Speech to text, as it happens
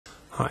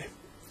Hi,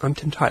 I'm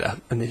Tim Tyler,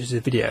 and this is a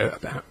video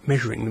about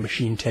measuring the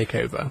machine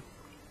takeover.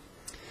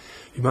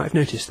 You might have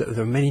noticed that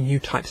there are many new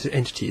types of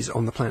entities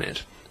on the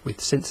planet, with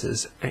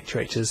sensors,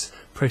 actuators,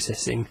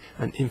 processing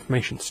and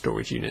information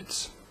storage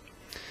units.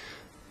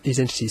 These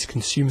entities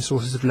consume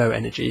sources of low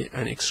energy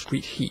and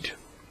excrete heat.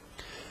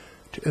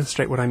 To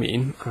illustrate what I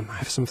mean, I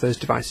have some of those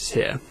devices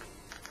here.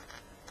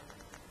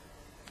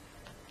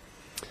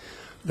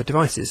 The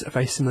devices are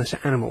very similar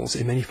to animals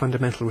in many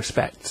fundamental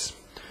respects.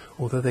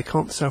 Although they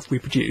can't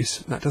self-reproduce,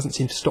 that doesn't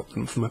seem to stop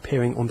them from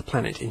appearing on the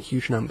planet in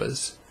huge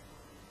numbers.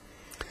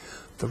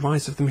 The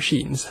rise of the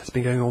machines has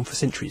been going on for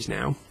centuries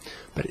now,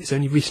 but it's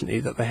only recently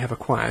that they have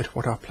acquired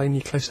what are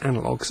plainly close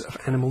analogues of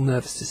animal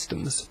nervous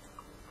systems.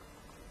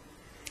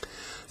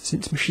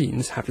 Since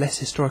machines have less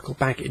historical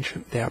baggage,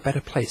 they are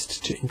better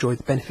placed to enjoy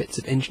the benefits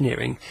of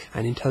engineering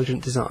and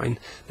intelligent design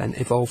than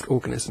evolved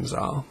organisms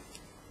are.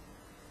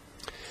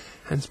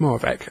 Hans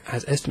Moravec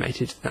has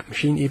estimated that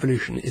machine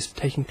evolution is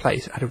taking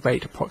place at a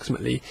rate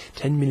approximately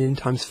 10 million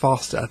times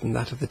faster than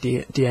that of the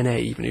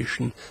DNA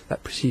evolution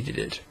that preceded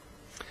it.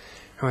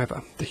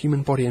 However, the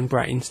human body and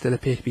brain still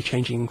appear to be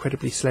changing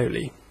incredibly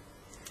slowly.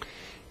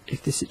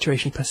 If this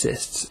situation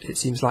persists, it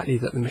seems likely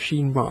that the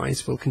machine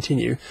rise will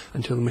continue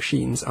until the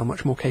machines are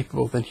much more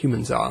capable than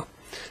humans are,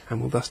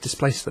 and will thus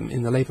displace them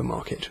in the labour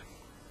market.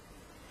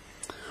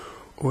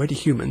 Already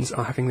humans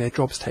are having their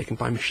jobs taken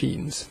by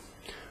machines.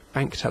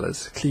 Bank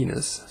tellers,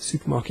 cleaners,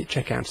 supermarket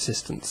checkout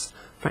assistants,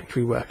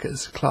 factory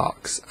workers,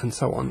 clerks, and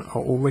so on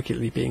are all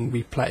regularly being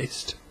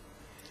replaced.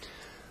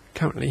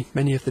 Currently,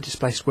 many of the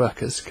displaced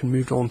workers can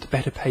move on to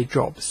better paid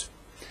jobs.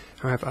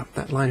 However,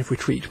 that line of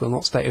retreat will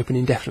not stay open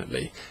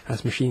indefinitely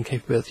as machine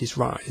capabilities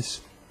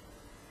rise.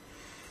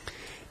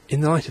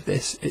 In the light of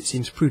this, it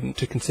seems prudent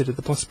to consider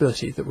the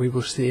possibility that we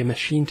will see a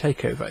machine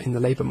takeover in the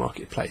labour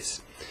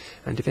marketplace,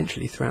 and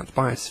eventually throughout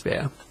the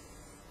biosphere.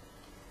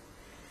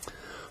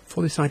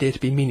 For this idea to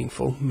be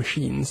meaningful,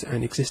 machines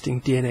and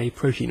existing DNA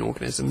protein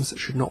organisms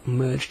should not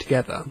merge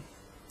together.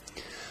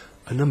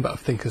 A number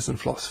of thinkers and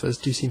philosophers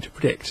do seem to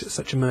predict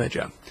such a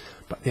merger,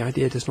 but the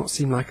idea does not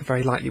seem like a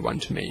very likely one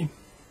to me.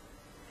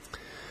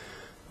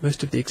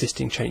 Most of the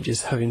existing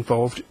changes have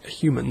involved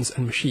humans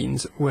and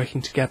machines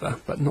working together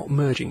but not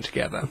merging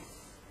together.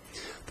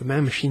 The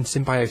man-machine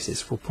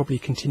symbiosis will probably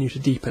continue to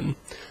deepen,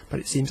 but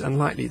it seems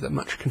unlikely that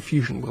much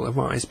confusion will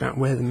arise about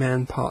where the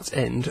man parts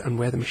end and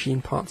where the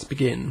machine parts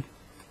begin.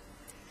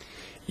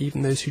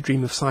 Even those who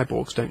dream of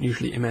cyborgs don't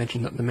usually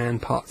imagine that the man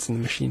parts and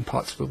the machine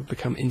parts will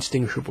become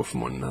indistinguishable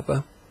from one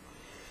another.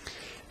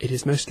 It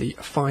is mostly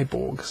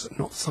phyborgs,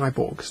 not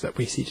cyborgs, that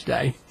we see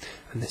today,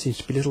 and there seems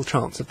to be little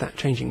chance of that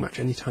changing much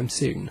anytime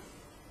soon.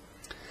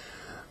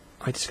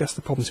 I discuss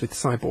the problems with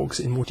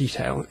cyborgs in more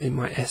detail in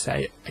my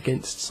essay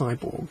Against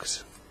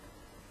Cyborgs.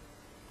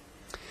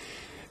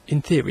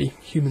 In theory,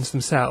 humans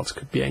themselves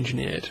could be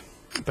engineered,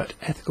 but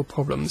ethical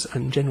problems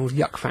and general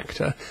yuck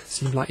factor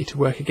seem likely to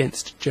work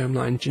against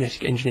germline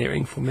genetic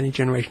engineering for many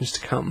generations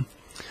to come,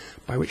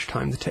 by which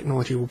time the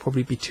technology will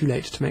probably be too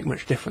late to make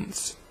much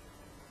difference.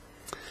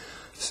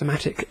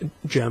 Somatic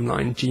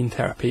germline gene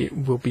therapy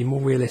will be more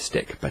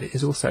realistic, but it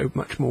is also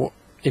much more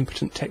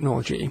impotent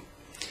technology.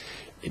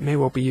 It may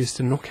well be used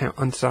to knock out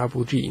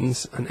undesirable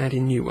genes and add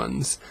in new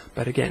ones,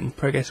 but again,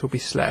 progress will be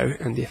slow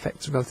and the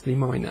effects are relatively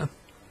minor.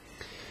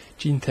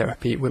 Gene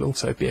therapy will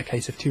also be a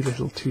case of too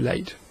little, too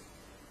late.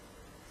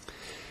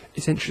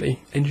 Essentially,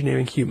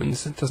 engineering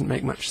humans doesn't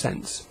make much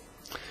sense.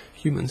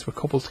 Humans were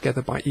cobbled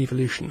together by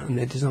evolution and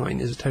their design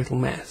is a total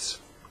mess.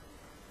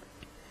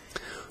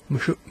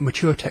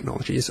 Mature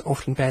technologies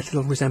often bear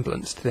little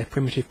resemblance to their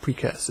primitive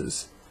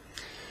precursors.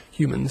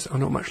 Humans are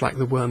not much like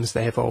the worms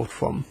they evolved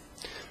from.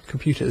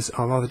 Computers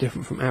are rather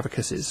different from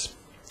abacuses.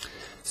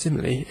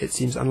 Similarly, it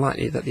seems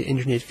unlikely that the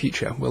engineered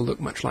future will look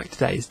much like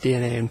today's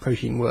DNA and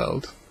protein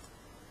world.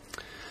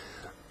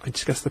 I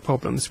discuss the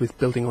problems with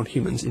building on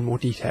humans in more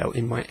detail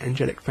in my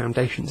Angelic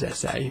Foundations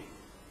essay.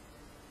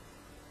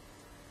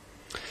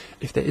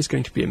 If there is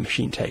going to be a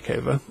machine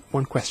takeover,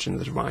 one question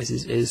that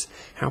arises is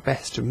how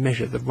best to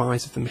measure the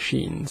rise of the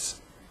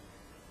machines.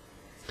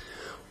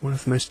 One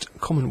of the most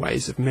common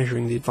ways of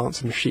measuring the advance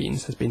of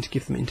machines has been to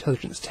give them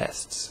intelligence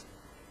tests.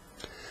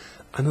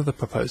 Another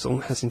proposal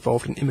has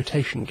involved an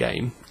imitation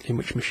game in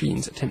which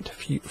machines attempt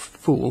to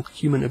fool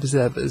human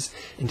observers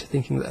into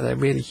thinking that they're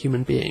really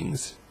human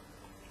beings.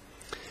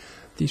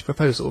 These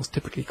proposals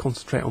typically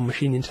concentrate on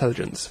machine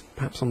intelligence,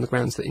 perhaps on the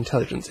grounds that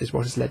intelligence is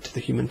what has led to the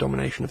human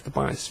domination of the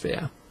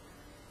biosphere.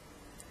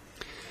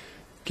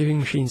 Giving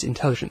machines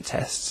intelligence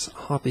tests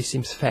hardly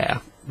seems fair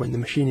when the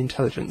machine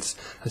intelligence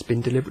has been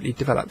deliberately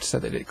developed so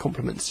that it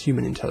complements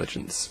human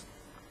intelligence.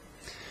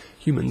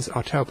 Humans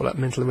are terrible at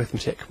mental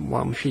arithmetic,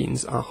 while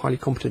machines are highly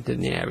competent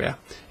in the area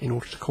in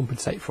order to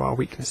compensate for our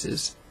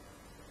weaknesses.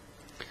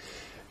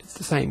 It's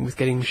the same with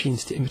getting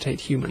machines to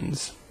imitate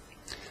humans.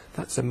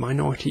 That's a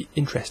minority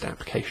interest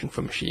application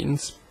for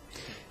machines.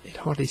 It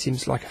hardly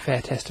seems like a fair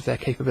test of their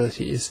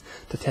capabilities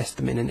to test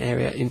them in an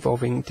area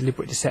involving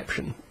deliberate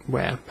deception,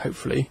 where,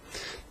 hopefully,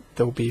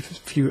 there will be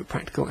few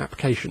practical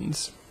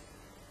applications.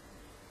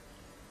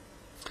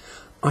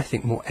 I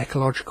think more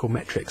ecological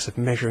metrics of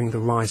measuring the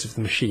rise of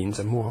the machines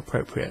are more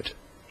appropriate.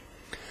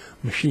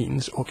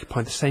 Machines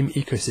occupy the same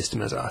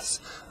ecosystem as us,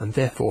 and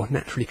therefore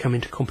naturally come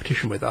into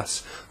competition with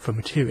us for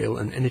material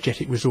and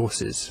energetic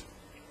resources.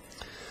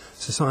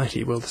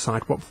 Society will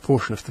decide what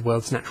proportion of the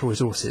world's natural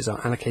resources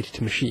are allocated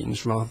to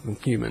machines rather than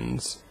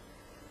humans.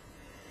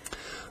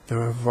 There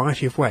are a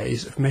variety of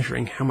ways of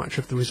measuring how much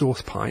of the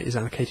resource pie is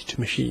allocated to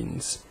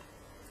machines.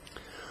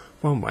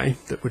 One way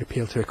that would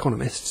appeal to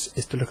economists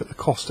is to look at the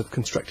cost of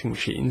constructing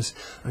machines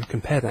and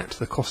compare that to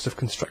the cost of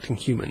constructing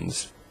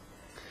humans.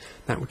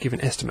 That would give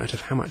an estimate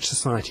of how much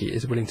society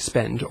is willing to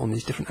spend on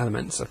these different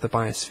elements of the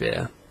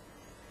biosphere.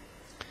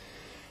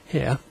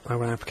 Here, I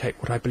will advocate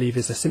what I believe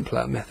is a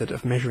simpler method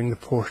of measuring the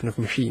proportion of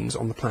machines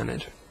on the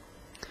planet.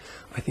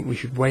 I think we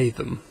should weigh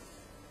them.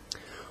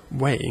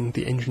 Weighing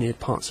the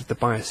engineered parts of the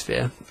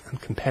biosphere and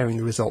comparing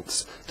the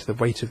results to the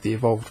weight of the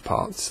evolved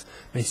parts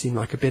may seem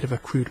like a bit of a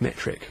crude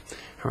metric.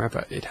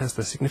 However, it has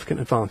the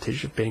significant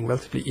advantage of being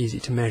relatively easy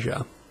to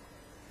measure.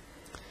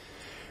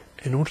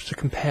 In order to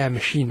compare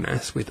machine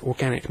mass with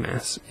organic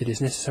mass, it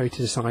is necessary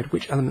to decide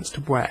which elements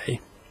to weigh.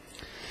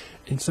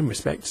 In some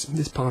respects,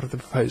 this part of the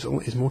proposal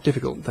is more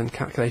difficult than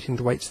calculating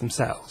the weights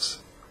themselves.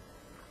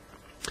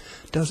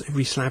 Does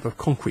every slab of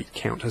concrete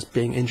count as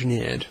being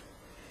engineered?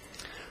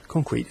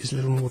 Concrete is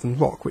little more than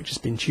rock which has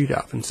been chewed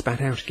up and spat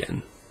out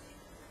again.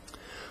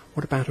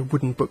 What about a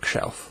wooden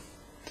bookshelf?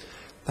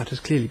 That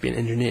has clearly been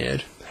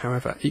engineered.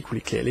 However,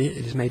 equally clearly,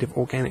 it is made of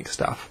organic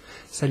stuff,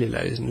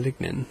 cellulose and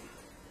lignin.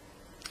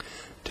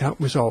 To help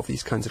resolve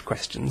these kinds of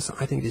questions,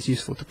 I think it is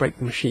useful to break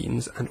the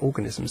machines and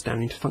organisms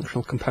down into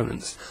functional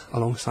components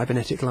along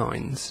cybernetic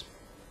lines.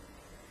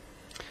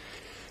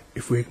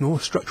 If we ignore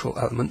structural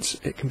elements,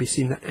 it can be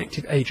seen that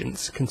active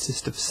agents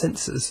consist of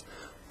sensors,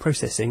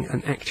 processing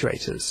and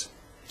actuators.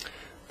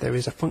 There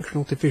is a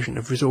functional division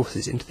of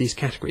resources into these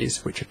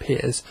categories which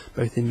appears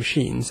both in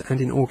machines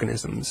and in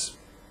organisms.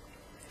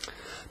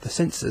 The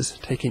sensors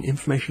take in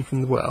information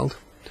from the world,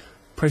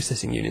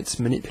 processing units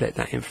manipulate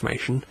that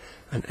information,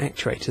 and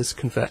actuators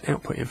convert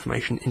output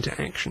information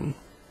into action.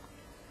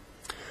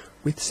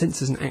 With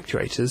sensors and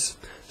actuators,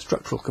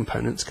 structural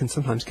components can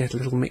sometimes get a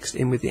little mixed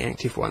in with the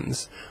active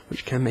ones,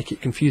 which can make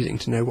it confusing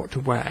to know what to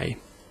weigh.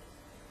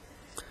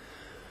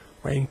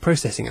 Weighing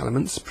processing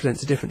elements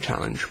presents a different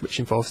challenge, which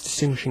involves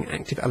distinguishing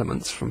active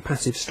elements from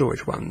passive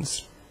storage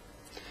ones.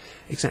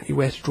 Exactly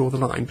where to draw the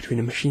line between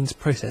a machine's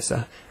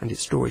processor and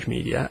its storage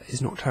media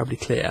is not terribly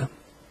clear.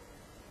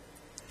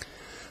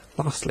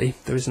 Lastly,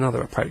 there is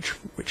another approach,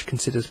 which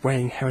considers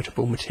weighing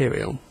heritable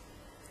material.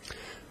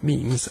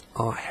 Memes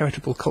are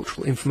heritable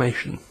cultural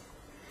information.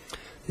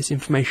 This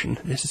information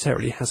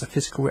necessarily has a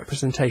physical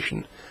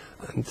representation,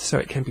 and so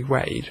it can be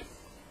weighed.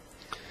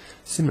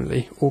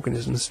 Similarly,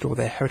 organisms store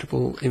their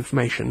heritable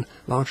information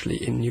largely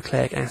in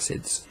nucleic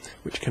acids,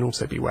 which can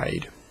also be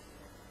weighed.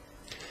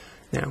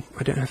 Now,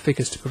 I don't have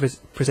figures to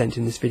present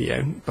in this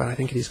video, but I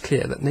think it is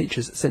clear that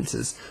nature's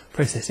sensors,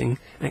 processing,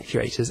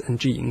 actuators and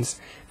genes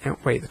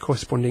outweigh the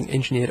corresponding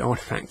engineered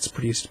artifacts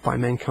produced by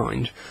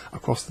mankind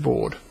across the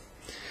board.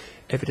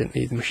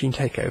 Evidently, the machine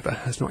takeover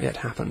has not yet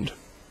happened.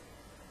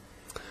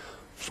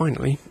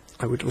 Finally,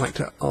 I would like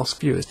to ask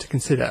viewers to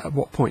consider at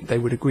what point they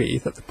would agree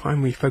that the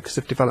primary focus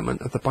of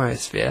development of the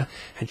biosphere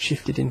had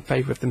shifted in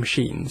favour of the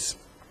machines.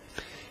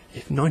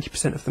 If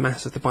 90% of the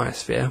mass of the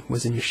biosphere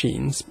was in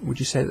machines,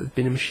 would you say that there had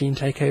been a machine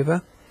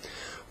takeover?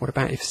 What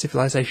about if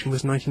civilization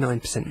was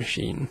 99%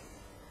 machine?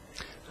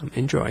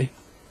 Enjoy.